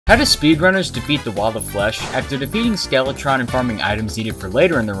How do speedrunners defeat the Wall of Flesh? After defeating Skeletron and farming items needed for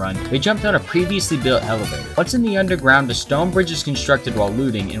later in the run, they jump down a previously built elevator. Once in the underground, a stone bridge is constructed while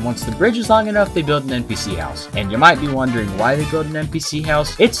looting, and once the bridge is long enough, they build an NPC house. And you might be wondering why they build an NPC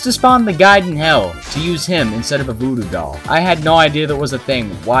house? It's to spawn the guide in hell, to use him instead of a voodoo doll. I had no idea that was a thing.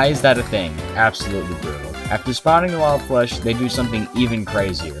 Why is that a thing? Absolutely brutal. After spawning the Wall of Flesh, they do something even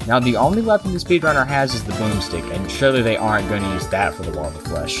crazier. Now, the only weapon the speedrunner has is the boomstick, and surely they aren't going to use that for the Wall of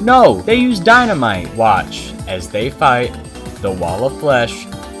Flesh. No! They use dynamite! Watch as they fight the Wall of Flesh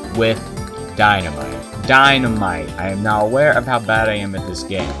with dynamite. Dynamite! I am now aware of how bad I am at this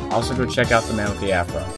game. Also, go check out the man with the afro.